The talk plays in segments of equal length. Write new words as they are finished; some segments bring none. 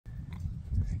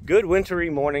Good wintry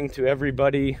morning to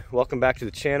everybody. Welcome back to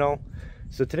the channel.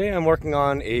 So today I'm working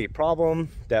on a problem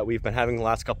that we've been having the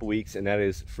last couple weeks, and that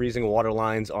is freezing water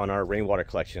lines on our rainwater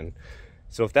collection.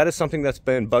 So if that is something that's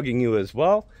been bugging you as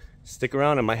well, stick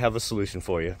around, I might have a solution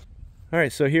for you. All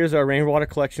right, so here's our rainwater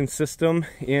collection system,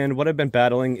 and what I've been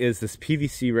battling is this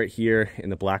PVC right here in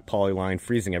the black polyline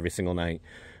freezing every single night.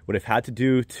 What I've had to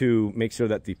do to make sure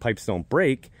that the pipes don't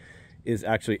break is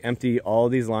actually empty all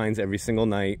these lines every single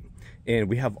night. And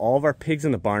we have all of our pigs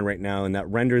in the barn right now, and that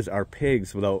renders our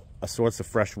pigs without a source of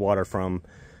fresh water from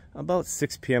about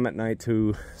 6 p.m. at night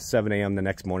to 7 a.m. the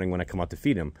next morning when I come out to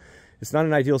feed them. It's not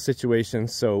an ideal situation,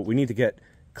 so we need to get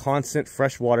constant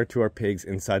fresh water to our pigs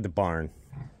inside the barn.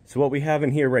 So what we have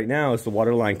in here right now is the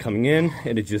water line coming in,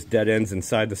 and it just dead ends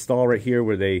inside the stall right here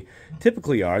where they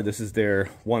typically are. This is their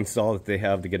one stall that they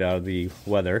have to get out of the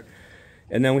weather.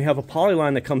 And then we have a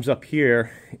polyline that comes up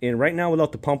here, and right now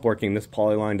without the pump working, this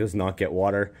polyline does not get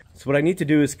water. So what I need to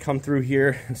do is come through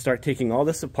here and start taking all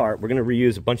this apart. We're going to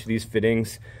reuse a bunch of these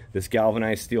fittings, this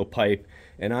galvanized steel pipe,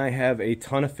 and I have a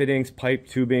ton of fittings, pipe,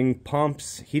 tubing,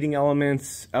 pumps, heating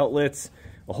elements, outlets,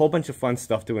 a whole bunch of fun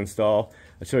stuff to install.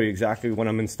 I'll show you exactly what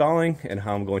I'm installing and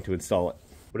how I'm going to install it.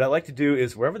 What I like to do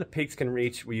is wherever the pigs can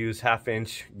reach, we use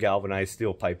 1/2-inch galvanized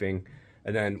steel piping.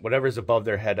 And then whatever's above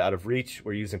their head out of reach,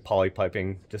 we're using poly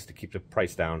piping just to keep the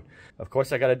price down. Of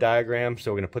course, I got a diagram, so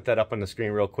we're going to put that up on the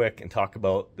screen real quick and talk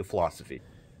about the philosophy.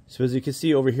 So as you can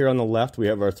see over here on the left, we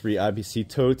have our 3 IBC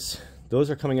totes.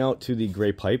 Those are coming out to the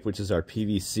gray pipe, which is our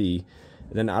PVC.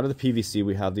 And then out of the PVC,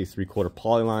 we have the 3/4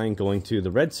 poly line going to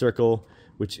the red circle,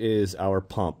 which is our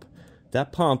pump.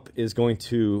 That pump is going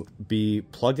to be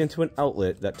plugged into an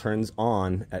outlet that turns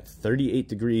on at 38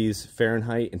 degrees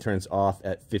Fahrenheit and turns off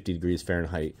at 50 degrees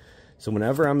Fahrenheit. So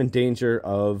whenever I'm in danger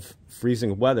of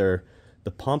freezing weather,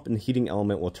 the pump and the heating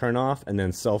element will turn off and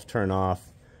then self-turn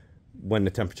off when the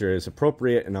temperature is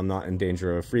appropriate and I'm not in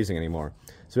danger of freezing anymore.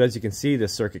 So as you can see,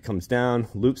 this circuit comes down,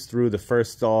 loops through the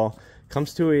first stall,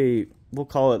 comes to a, we'll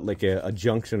call it like a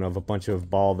junction of a bunch of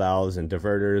ball valves and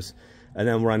diverters, and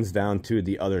then runs down to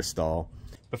the other stall.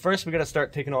 But first we gotta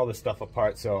start taking all this stuff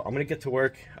apart, so I'm gonna get to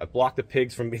work. I've blocked the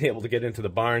pigs from being able to get into the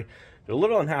barn. They're a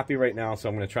little unhappy right now, so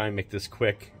I'm gonna try and make this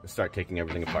quick and start taking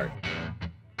everything apart.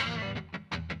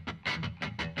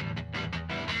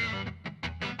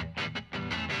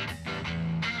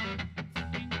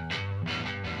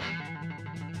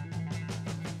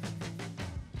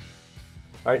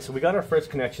 All right, so we got our first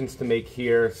connections to make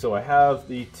here. So I have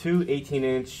the 2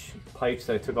 18-inch pipes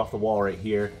that I took off the wall right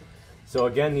here. So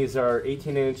again, these are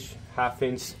 18-inch,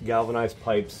 1/2-inch galvanized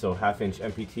pipes, so 1/2-inch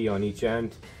MPT on each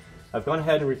end. I've gone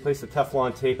ahead and replaced the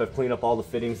Teflon tape. I've cleaned up all the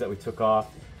fittings that we took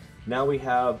off. Now we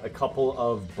have a couple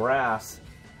of brass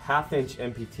 1/2-inch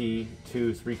MPT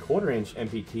to 3/4-inch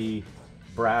MPT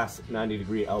brass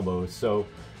 90-degree elbows. So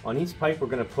on each pipe, we're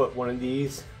gonna put one of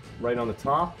these right on the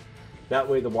top. That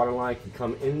way the water line can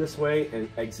come in this way and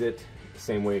exit the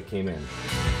same way it came in.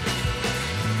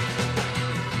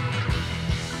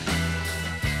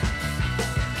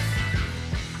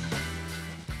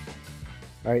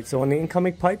 All right, so on the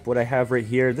incoming pipe, what I have right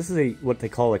here, this is what they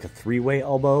call like a 3-way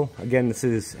elbow. Again, this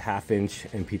is 1/2-inch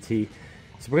MPT.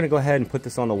 So we're gonna go ahead and put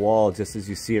this on the wall just as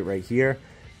you see it right here.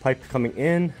 Pipe coming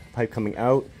in, pipe coming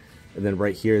out, and then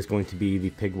right here is going to be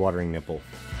the pig watering nipple.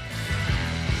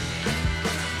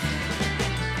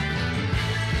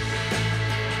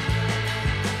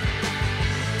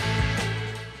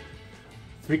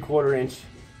 Three-quarter-inch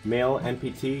male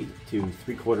MPT to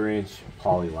 3/4-inch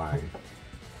polyline.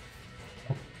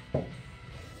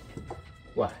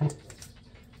 What?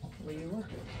 Where you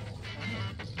working?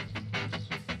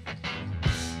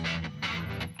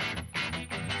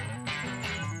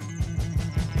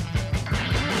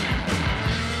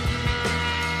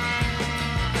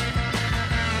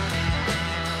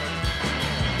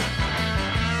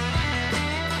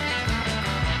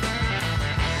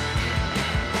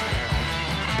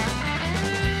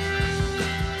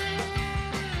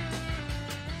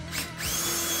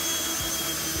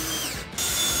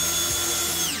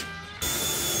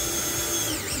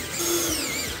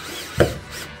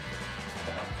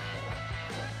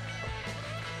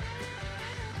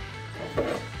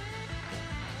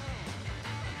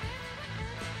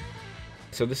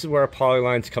 So this is where our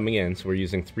polyline's coming in. So we're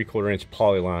using 3/4-inch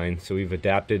polyline. So we've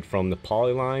adapted from the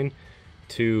polyline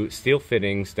to steel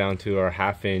fittings down to our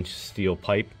 1/2-inch steel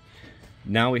pipe.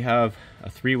 Now we have a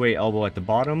 3-way elbow at the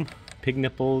bottom, pig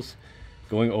nipples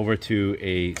going over to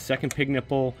a second pig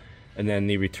nipple, and then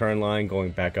the return line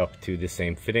going back up to the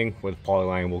same fitting where the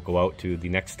polyline will go out to the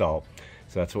next stall.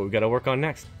 So that's what we've got to work on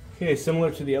next. Okay, similar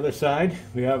to the other side,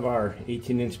 we have our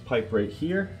 18-inch pipe right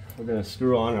here. We're going to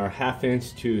screw on our 1/2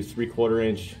 inch to 3/4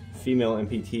 inch female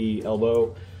MPT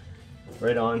elbow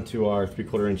right on to our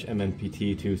 3/4 inch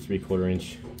MMPT to 3/4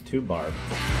 inch tube barb.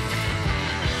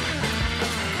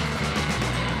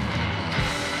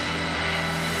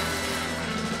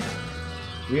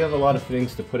 We have a lot of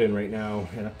things to put in right now,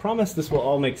 and I promise this will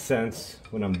all make sense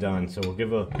when I'm done. So we'll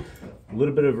give a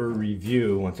little bit of a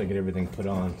review once I get everything put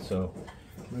on. So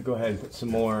I'm gonna go ahead and put some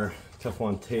more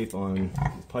Teflon tape on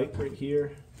the pipe right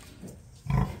here.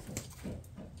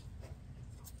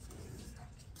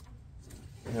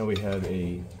 Now we have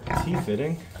a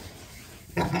T-fitting.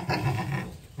 Now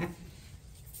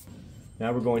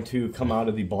we're going to come out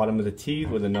of the bottom of the T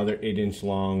with another 8-inch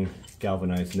long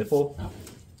galvanized nipple.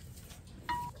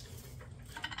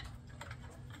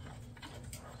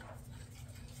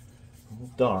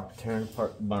 Dark, tearing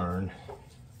apart the barn.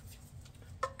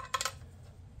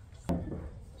 So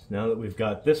now that we've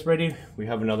got this ready, we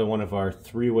have another one of our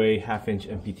 3-way 1/2 inch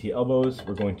MPT elbows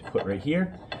we're going to put right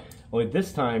here. Only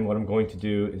this time what I'm going to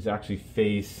do is actually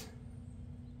face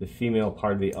the female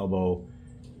part of the elbow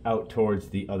out towards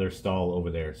the other stall over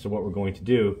there. So what we're going to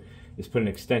do is put an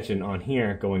extension on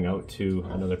here going out to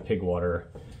another pig water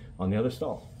on the other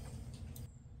stall.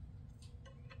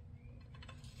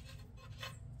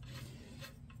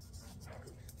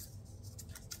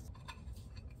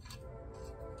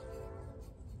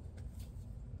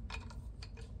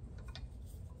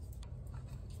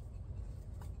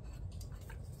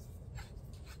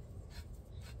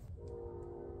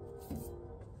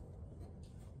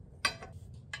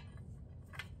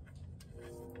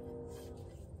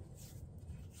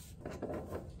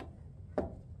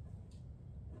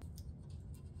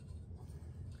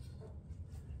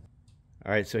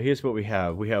 All right, so here's what we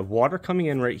have. We have water coming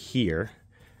in right here,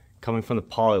 coming from the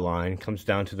Polyline, comes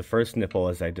down to the first nipple,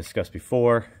 as I discussed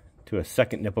before, to a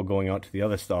second nipple going out to the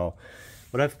other stall.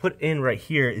 What I've put in right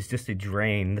here is just a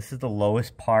drain. This is the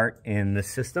lowest part in the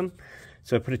system.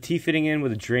 So I put a T-fitting in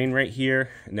with a drain right here,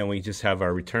 and then we just have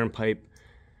our return pipe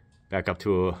back up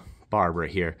to a barb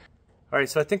right here. All right,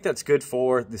 so I think that's good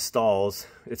for the stalls.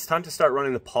 It's time to start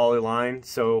running the Polyline.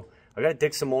 So I gotta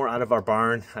dig some more out of our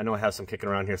barn. I know I have some kicking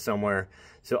around here somewhere.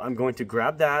 So I'm going to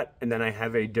grab that, and then I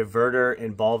have a diverter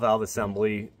and ball valve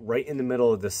assembly right in the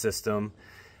middle of this system.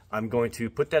 I'm going to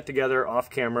put that together off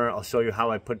camera. I'll show you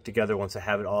how I put it together once I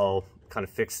have it all kind of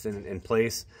fixed in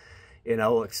place. And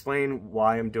I'll explain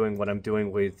why I'm doing what I'm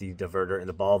doing with the diverter and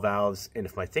the ball valves. And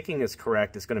if my thinking is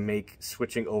correct, it's gonna make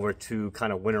switching over to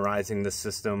kind of winterizing the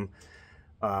system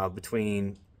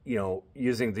between, you know,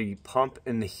 using the pump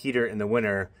and the heater in the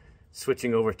winter,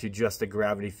 switching over to just a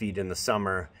gravity feed in the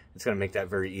summer. It's going to make that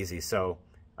very easy. So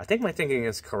I think my thinking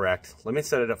is correct. Let me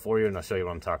set it up for you and I'll show you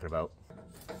what I'm talking about.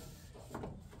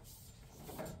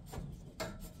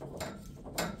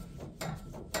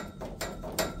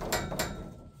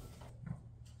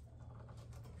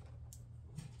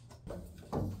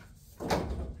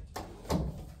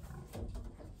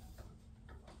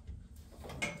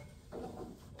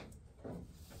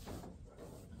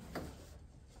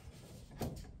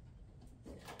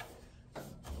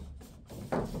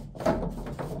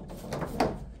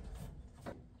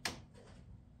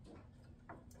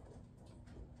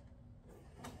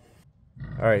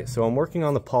 All right, so I'm working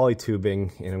on the poly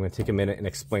tubing, and I'm going to take a minute and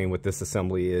explain what this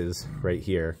assembly is right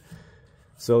here.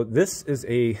 So this is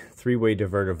a 3-way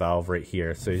diverter valve right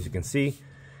here. So as you can see,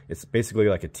 it's basically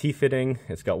like a T-fitting.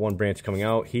 It's got one branch coming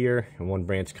out here and one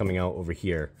branch coming out over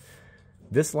here.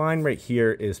 This line right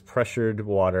here is pressured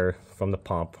water from the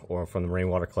pump or from the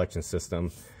rainwater collection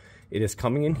system. It is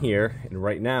coming in here, and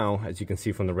right now, as you can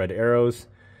see from the red arrows,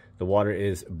 the water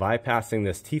is bypassing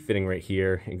this T-fitting right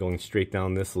here and going straight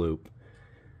down this loop.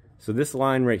 So this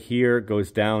line right here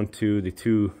goes down to the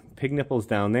 2 pig nipples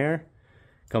down there,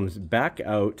 comes back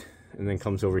out, and then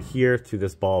comes over here to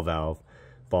this ball valve.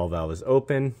 Ball valve is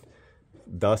open,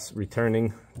 thus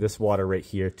returning this water right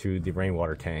here to the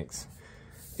rainwater tanks.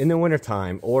 In the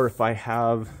wintertime, or if I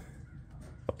have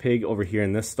a pig over here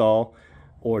in this stall,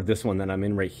 or this one that I'm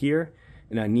in right here,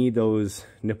 and I need those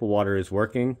nipple waters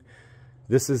working,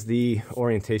 this is the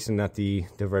orientation that the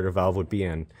diverter valve would be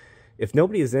in. If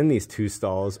nobody is in these 2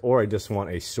 stalls, or I just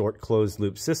want a short closed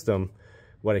loop system,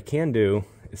 what I can do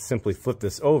is simply flip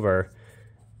this over.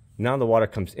 Now the water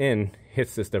comes in,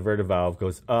 hits this diverter valve,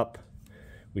 goes up.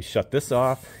 We shut this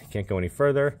off, can't go any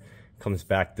further, comes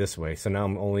back this way. So now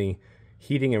I'm only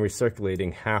heating and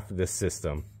recirculating half of this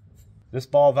system. This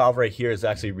ball valve right here is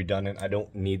actually redundant. I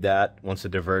don't need that. Once the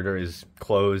diverter is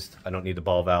closed, I don't need the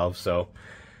ball valve. So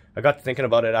I got to thinking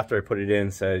about it after I put it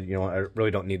in, said, you know, I really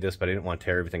don't need this, but I didn't want to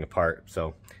tear everything apart.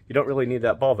 So you don't really need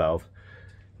that ball valve.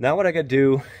 Now what I got to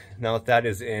do, now that that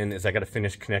is in, is I got to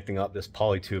finish connecting up this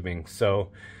poly tubing. So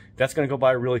that's going to go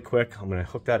by really quick. I'm going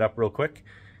to hook that up real quick.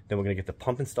 Then we're going to get the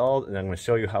pump installed, and I'm going to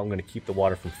show you how I'm going to keep the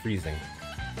water from freezing.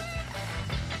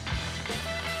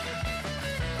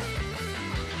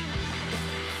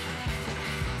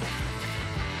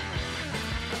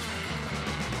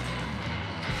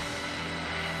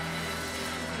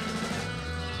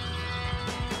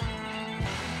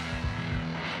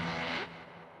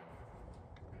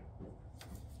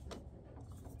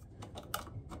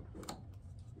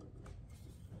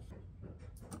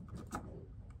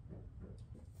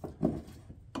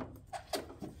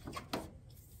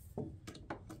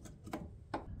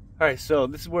 All right, so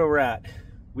this is where we're at.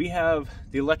 We have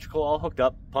the electrical all hooked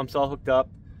up, pumps all hooked up.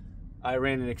 I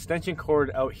ran an extension cord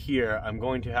out here. I'm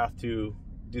going to have to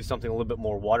do something a little bit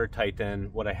more watertight than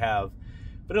what I have,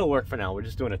 but it'll work for now. We're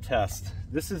just doing a test.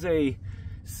 This is a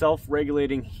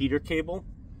self-regulating heater cable.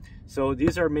 So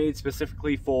these are made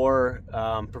specifically for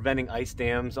preventing ice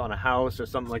dams on a house or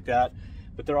something like that.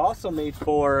 But they're also made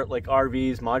for like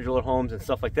RVs, modular homes and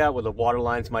stuff like that, where the water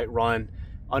lines might run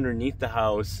underneath the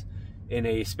house in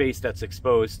a space that's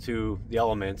exposed to the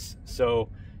elements. So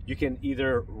you can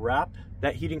either wrap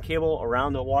that heating cable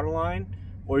around the water line,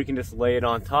 or you can just lay it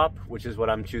on top, which is what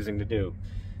I'm choosing to do.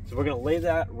 So we're gonna lay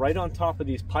that right on top of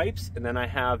these pipes, and then I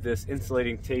have this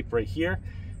insulating tape right here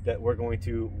that we're going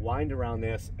to wind around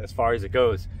this as far as it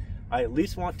goes. I at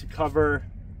least want to cover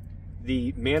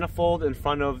the manifold in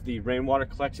front of the rainwater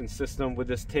collection system with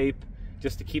this tape,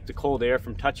 just to keep the cold air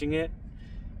from touching it,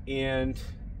 and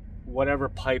whatever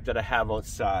pipe that I have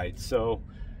outside. So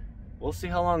we'll see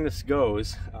how long this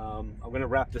goes. I'm gonna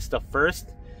wrap this stuff first.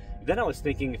 Then I was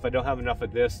thinking, if I don't have enough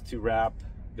of this to wrap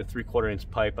the 3/4 inch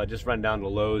pipe, I just run down to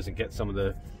Lowe's and get some of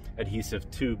the adhesive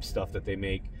tube stuff that they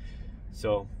make.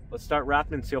 So let's start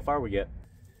wrapping and see how far we get.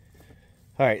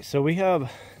 All right, so we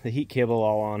have the heat cable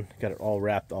all on, got it all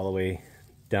wrapped all the way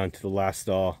down to the last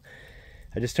stall.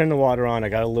 I just turned the water on. I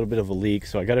got a little bit of a leak,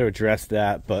 so I got to address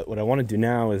that. But what I want to do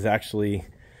now is actually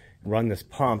run this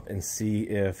pump and see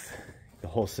if the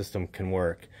whole system can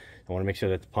work. I want to make sure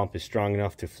that the pump is strong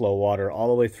enough to flow water all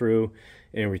the way through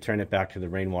and return it back to the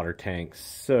rainwater tanks.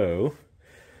 So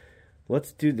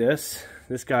let's do this.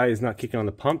 This guy is not kicking on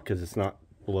the pump because it's not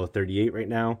below 38 right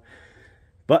now.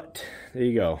 But there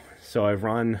you go. So I've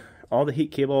run all the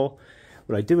heat cable.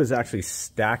 What I did was actually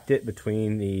stacked it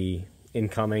between the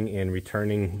incoming and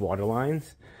returning water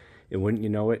lines. And wouldn't you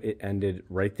know it, it ended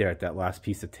right there at that last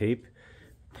piece of tape.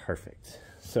 Perfect.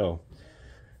 So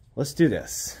let's do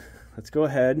this. Let's go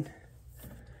ahead.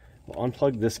 We'll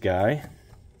unplug this guy.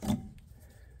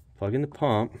 Plug in the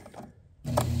pump.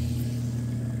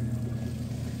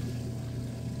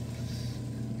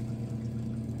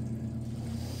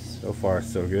 So far,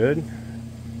 so good.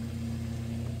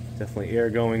 Definitely air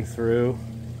going through.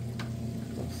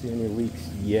 Don't see any leaks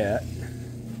yet.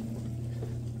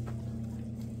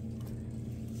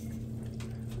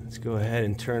 Let's go ahead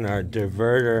and turn our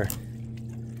diverter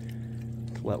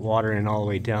to let water in all the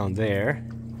way down there.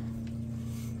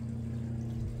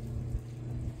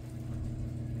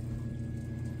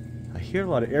 I hear a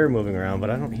lot of air moving around, but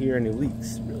I don't hear any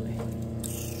leaks really.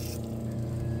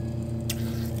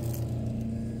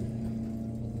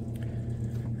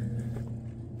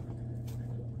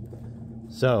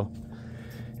 So,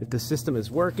 if the system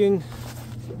is working,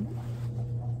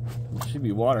 there should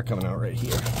be water coming out right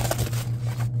here.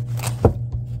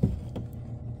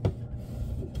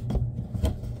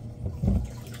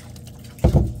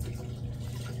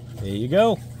 There you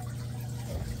go.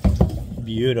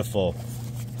 Beautiful.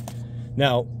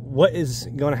 Now, what is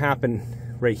going to happen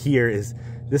right here is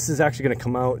this is actually going to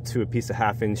come out to a piece of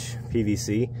 1/2 inch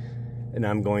PVC, and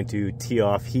I'm going to tee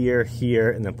off here,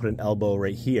 here, and then put an elbow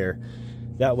right here.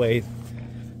 That way,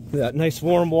 that nice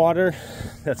warm water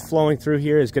that's flowing through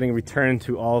here is getting returned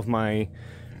to all of my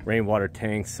rainwater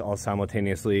tanks all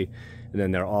simultaneously, and then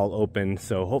they're all open.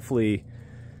 So hopefully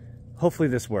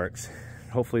this works.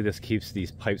 Hopefully this keeps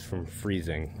these pipes from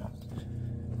freezing.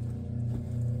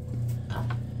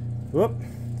 Whoop,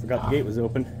 forgot the gate was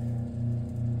open.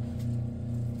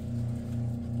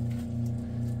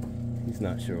 He's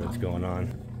not sure what's going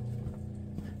on.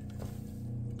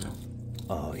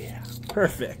 Oh yeah,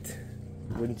 perfect.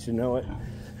 Wouldn't you know it?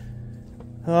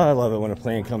 Oh, I love it when a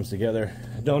plan comes together.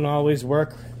 It don't always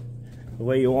work the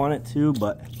way you want it to,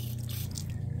 but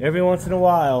every once in a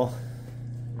while,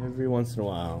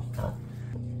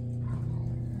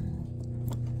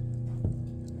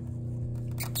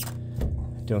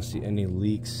 Don't see any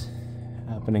leaks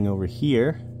happening over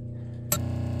here.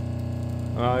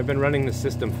 I've been running the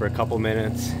system for a couple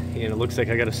minutes, and it looks like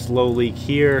I got a slow leak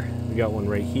here. We got one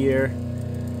right here,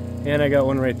 and I got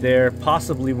one right there.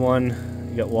 Possibly one.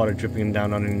 You got water dripping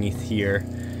down underneath here.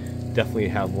 Definitely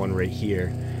have one right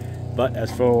here. But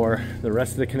as for the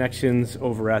rest of the connections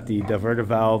over at the diverter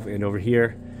valve and over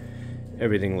here,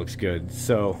 everything looks good.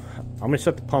 So I'm gonna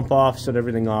shut the pump off, shut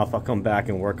everything off. I'll come back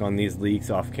and work on these leaks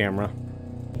off camera.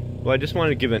 Well, I just wanted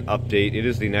to give an update. It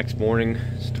is the next morning.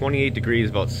 It's 28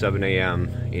 degrees, about 7 a.m.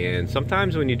 And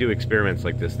sometimes when you do experiments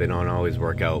like this, they don't always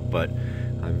work out, but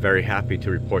I'm very happy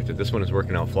to report that this one is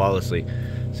working out flawlessly.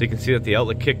 So you can see that the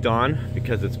outlet kicked on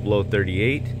because it's below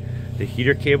 38. The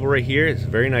heater cable right here is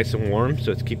very nice and warm,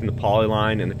 so it's keeping the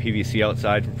Polyline and the PVC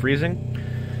outside from freezing.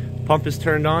 Pump is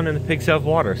turned on and the pigs have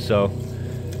water. So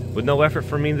with no effort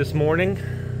from me this morning,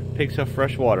 pigs have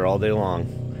fresh water all day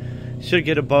long. Should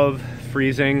get above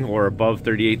freezing or above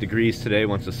 38 degrees today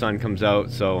once the sun comes out,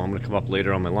 so I'm gonna come up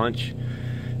later on my lunch,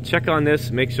 check on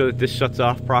this, make sure that this shuts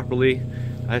off properly.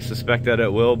 I suspect that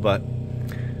it will, but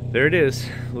there it is,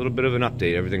 a little bit of an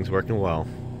update. Everything's working well.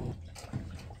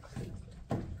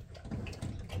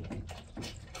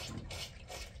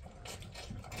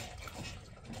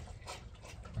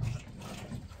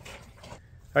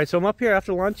 Alright, so I'm up here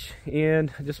after lunch,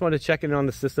 and I just wanted to check in on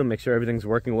the system, make sure everything's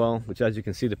working well, which as you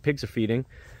can see the pigs are feeding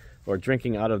or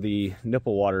drinking out of the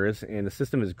nipple waters, and the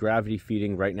system is gravity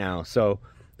feeding right now. So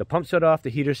the pump shut off,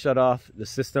 the heater shut off, the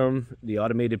system, the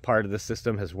automated part of the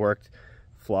system has worked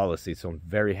flawlessly, so I'm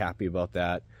very happy about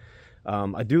that.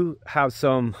 I do have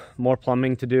some more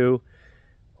plumbing to do.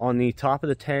 On the top of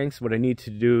the tanks, what I need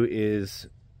to do is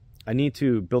I need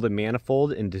to build a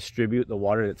manifold and distribute the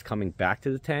water that's coming back to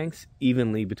the tanks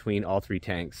evenly between all three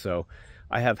tanks. So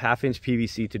I have 1/2-inch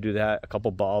PVC to do that, a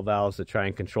couple ball valves to try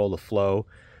and control the flow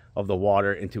of the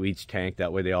water into each tank.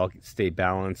 That way they all stay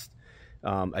balanced.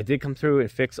 I did come through and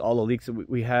fix all the leaks that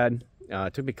we had.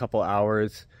 It took me a couple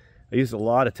hours. I used a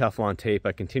lot of Teflon tape.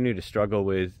 I continue to struggle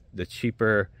with the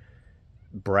cheaper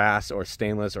brass or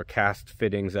stainless or cast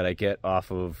fittings that I get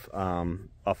off of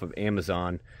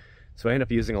Amazon. So I end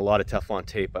up using a lot of Teflon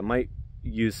tape. I might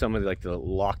use some of the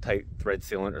Loctite thread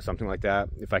sealant or something like that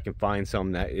if I can find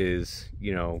some that is,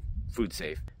 you know, food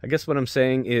safe. I guess what I'm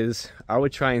saying is I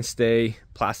would try and stay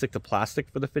plastic to plastic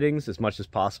for the fittings as much as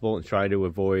possible and try to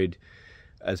avoid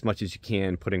as much as you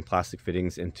can putting plastic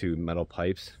fittings into metal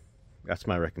pipes. That's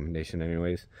my recommendation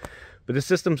anyways. But the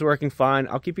system's working fine.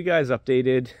 I'll keep you guys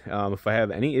updated. If I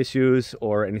have any issues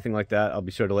or anything like that, I'll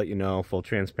be sure to let you know. Full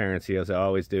transparency as I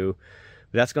always do.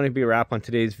 But that's going to be a wrap on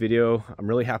today's video. I'm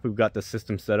really happy we've got the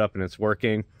system set up and it's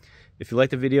working. If you like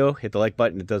the video, hit the like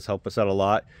button. It does help us out a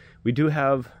lot. We do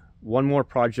have one more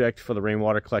project for the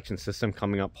rainwater collection system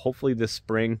coming up, hopefully this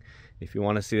spring. If you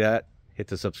want to see that, hit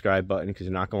the subscribe button because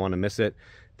you're not going to want to miss it.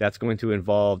 That's going to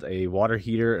involve a water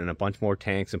heater and a bunch more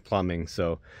tanks and plumbing.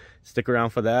 So stick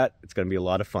around for that. It's going to be a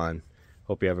lot of fun.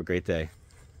 Hope you have a great day.